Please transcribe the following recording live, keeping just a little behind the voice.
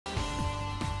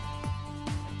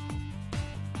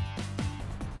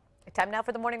Time now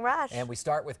for the Morning Rush. And we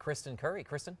start with Kristen Curry.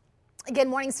 Kristen? Good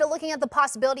morning. Still looking at the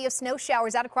possibility of snow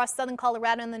showers out across southern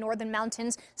Colorado and the northern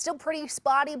mountains. Still pretty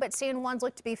spotty, but San Juan's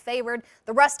look to be favored.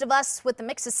 The rest of us with the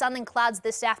mix of sun and clouds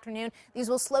this afternoon. These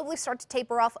will slowly start to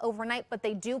taper off overnight, but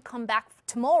they do come back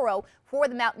tomorrow for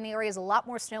the mountain areas. A lot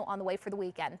more snow on the way for the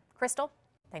weekend. Crystal?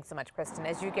 Thanks so much, Kristen.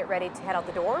 As you get ready to head out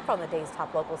the door from the day's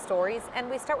top local stories,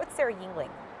 and we start with Sarah Yingling.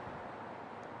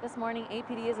 This morning,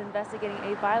 APD is investigating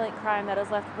a violent crime that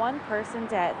has left one person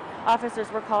dead.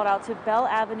 Officers were called out to Bell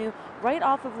Avenue right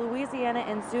off of Louisiana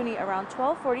and Zuni around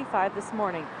 12:45 this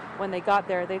morning. When they got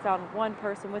there, they found one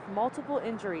person with multiple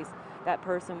injuries. That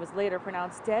person was later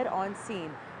pronounced dead on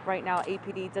scene. Right now,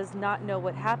 APD does not know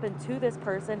what happened to this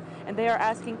person, and they are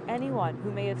asking anyone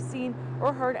who may have seen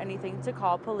or heard anything to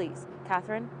call police.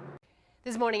 Catherine?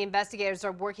 This morning, investigators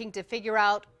are working to figure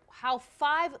out how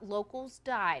 5 locals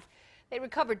died. They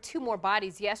recovered 2 more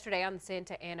bodies yesterday on the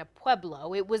Santa Ana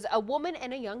Pueblo. It was a woman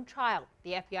and a young child.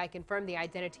 The FBI confirmed the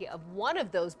identity of one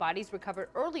of those bodies recovered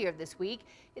earlier this week.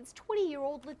 It's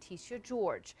 20-year-old Leticia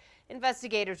George.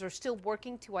 Investigators are still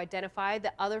working to identify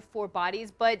the other 4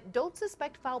 bodies, but don't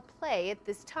suspect foul play at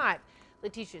this time.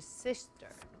 Leticia's sister,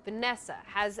 Vanessa,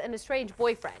 has an estranged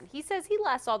boyfriend. He says he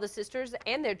last saw the sisters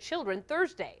and their children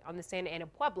Thursday on the Santa Ana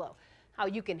Pueblo. How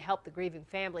you can help the grieving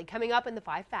family coming up in the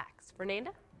 5 Facts.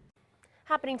 Fernanda?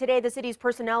 Happening today, the city's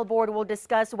personnel board will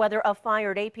discuss whether a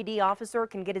fired APD officer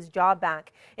can get his job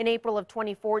back. In April of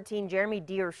 2014, Jeremy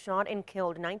Deere shot and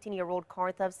killed 19-year-old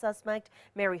car theft suspect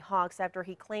Mary Hawks after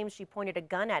he claims she pointed a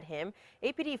gun at him.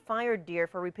 APD fired Deere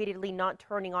for repeatedly not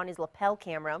turning on his lapel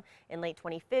camera. In late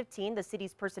 2015, the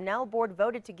city's personnel board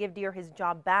voted to give Deere his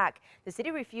job back. The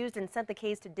city refused and sent the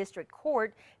case to district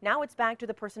court. Now it's back to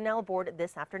the personnel board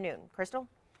this afternoon. Crystal?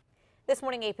 This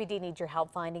morning, APD needs your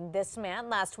help finding this man.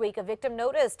 Last week, a victim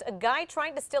noticed a guy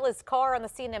trying to steal his car on the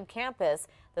C&M campus.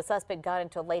 The suspect got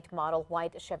into a late model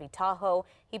white Chevy Tahoe.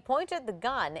 He pointed the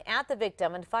gun at the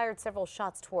victim and fired several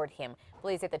shots toward him.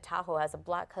 Police say the Tahoe has a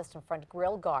black custom front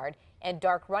grille guard and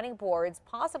dark running boards,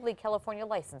 possibly California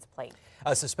license plate.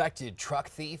 A suspected truck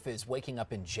thief is waking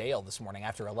up in jail this morning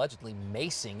after allegedly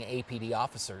macing APD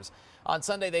officers. On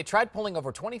Sunday, they tried pulling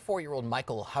over 24-year-old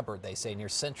Michael Hubbard, they say, near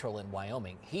Central in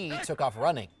Wyoming. He took off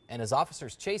running, and as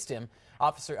officers chased him,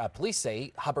 police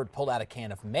say Hubbard pulled out a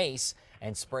can of mace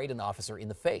and sprayed an officer in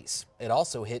the face. It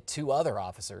also hit 2 other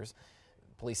officers.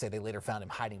 Police say they later found him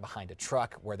hiding behind a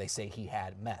truck where they say he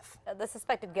had meth. The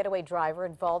suspected getaway driver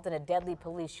involved in a deadly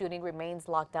police shooting remains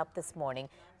locked up this morning.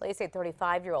 Police say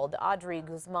 35-year-old Audrey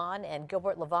Guzman and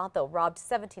Gilbert Levanto robbed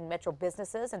 17 Metro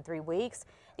businesses in 3 weeks.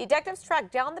 Detectives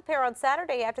tracked down the pair on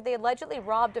Saturday after they allegedly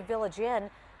robbed a Village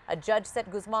Inn. A judge set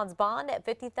Guzman's bond at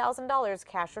 $50,000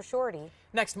 cash or surety.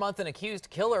 Next month, an accused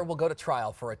killer will go to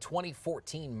trial for a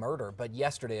 2014 murder, but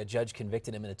yesterday a judge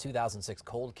convicted him in a 2006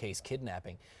 cold case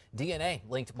kidnapping. DNA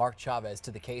linked Mark Chavez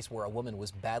to the case where a woman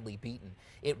was badly beaten.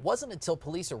 It wasn't until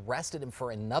police arrested him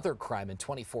for another crime in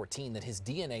 2014 that his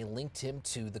DNA linked him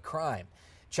to the crime.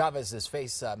 Chavez has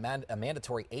faced a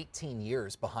mandatory 18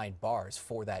 years behind bars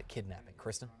for that kidnapping.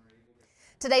 Kristen?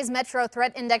 Today's Metro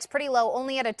Threat Index pretty low,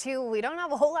 only at a 2. We don't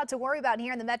have a whole lot to worry about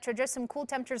here in the Metro. Just some cool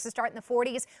temperatures to start in the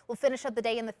 40s. We'll finish up the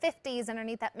day in the 50s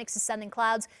underneath that mix of sun and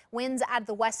clouds. Winds out of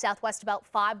the west-southwest about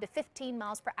 5 to 15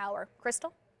 miles per hour.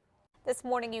 Crystal? This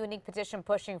morning, a unique petition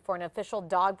pushing for an official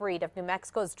dog breed of New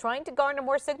Mexico is trying to garner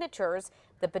more signatures.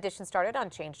 The petition started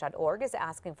on change.org is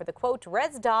asking for the, quote,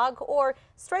 Red's dog or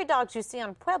stray dogs you see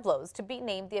on pueblos to be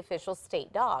named the official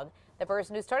state dog. The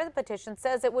person who started the petition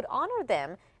says it would honor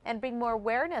them and bring more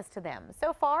awareness to them.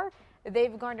 So far,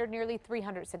 they've garnered nearly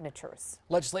 300 signatures.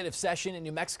 Legislative session in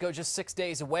New Mexico just 6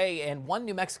 days away, and one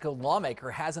New Mexico lawmaker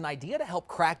has an idea to help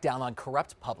crack down on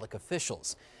corrupt public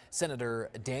officials. Senator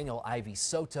Daniel Ivy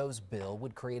Soto's bill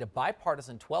would create a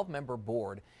bipartisan 12-member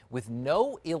board with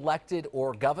no elected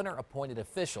or governor-appointed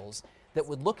officials that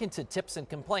would look into tips and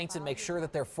complaints and make sure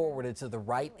that they're forwarded to the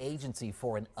right agency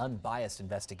for an unbiased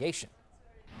investigation.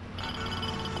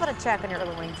 How about a check on your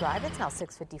early morning drive? It's now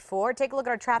 6:54. Take a look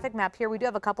at our traffic map here. We do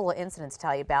have a couple of incidents to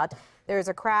tell you about. There's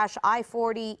a crash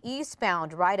I-40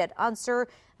 eastbound right at Unser.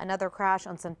 Another crash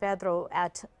on San Pedro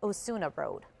at Osuna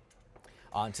Road.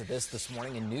 On to this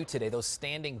morning and new today, those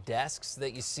standing desks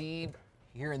that you see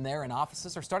here and there in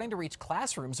offices are starting to reach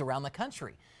classrooms around the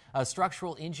country. A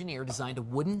structural engineer designed a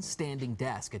wooden standing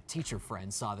desk. A teacher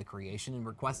friend saw the creation and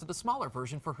requested a smaller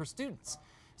version for her students.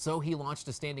 So he launched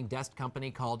a standing desk company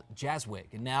called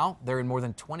Jazzwig, and now they're in more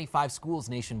than 25 schools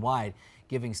nationwide,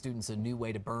 giving students a new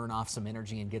way to burn off some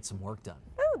energy and get some work done.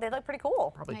 Ooh, they look pretty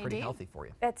cool. Probably pretty healthy for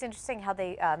you. That's interesting how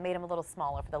they made them a little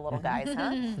smaller for the little guys,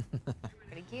 huh?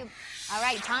 Pretty cute. All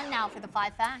right, time now for the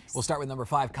 5 facts. We'll start with number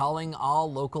 5, calling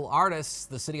all local artists.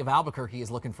 The city of Albuquerque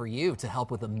is looking for you to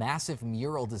help with a massive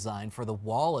mural design for the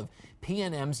wall of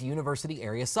PNM's University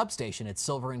Area Substation at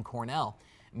Silver and Cornell.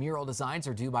 Mural designs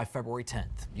are due by February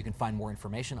 10th. You can find more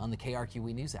information on the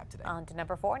KRQE News app today. On to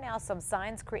number 4 now. Some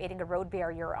signs creating a road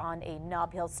barrier on a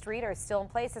Nob Hill street are still in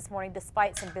place this morning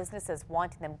despite some businesses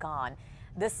wanting them gone.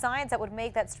 The signs that would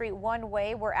make that street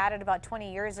one-way were added about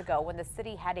 20 years ago when the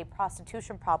city had a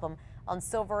prostitution problem on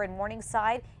Silver and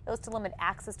Morningside. It was to limit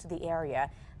access to the area.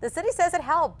 The city says it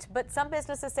helped, but some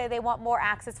businesses say they want more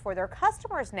access for their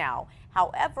customers now.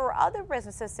 However, other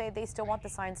businesses say they still want the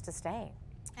signs to stay.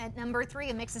 At number 3,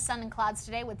 a mix of sun and clouds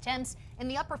today with temps in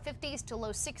the upper 50s to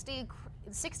low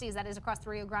 60s, that is across the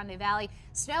Rio Grande Valley.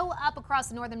 Snow up across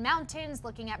the northern mountains,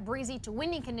 looking at breezy to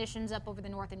windy conditions up over the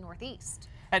north and northeast.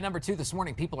 At number 2 this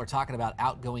morning, people are talking about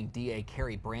outgoing DA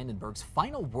Carrie Brandenburg's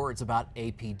final words about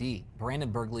APD.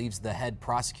 Brandenburg leaves the head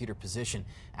prosecutor position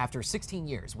after 16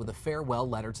 years with a farewell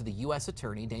letter to the U.S.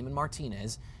 Attorney Damon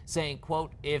Martinez saying,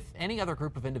 quote, if any other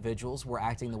group of individuals were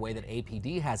acting the way that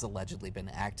APD has allegedly been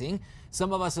acting,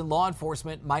 some of us in law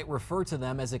enforcement might refer to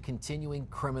them as a continuing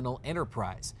criminal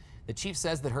enterprise. The chief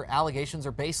says that her allegations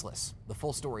are baseless. The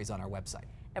full story is on our website.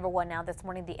 Number 1 now this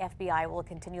morning, the FBI will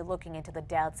continue looking into the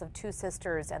deaths of 2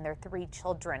 sisters and their 3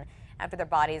 children after their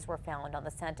bodies were found on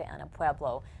the Santa Ana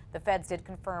Pueblo. The feds did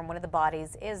confirm one of the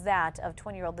bodies is that of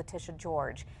 20-year-old Letitia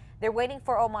George. They're waiting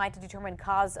for OMI to determine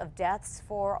cause of deaths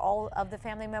for all of the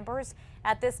family members.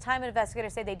 At this time,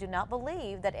 investigators say they do not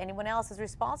believe that anyone else is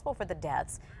responsible for the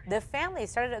deaths. The family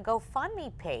started a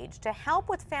GoFundMe page to help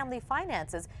with family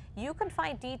finances. You can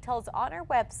find details on our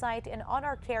website and on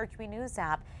our KRQE News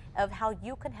app of how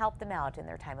you can help them out in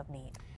their time of need.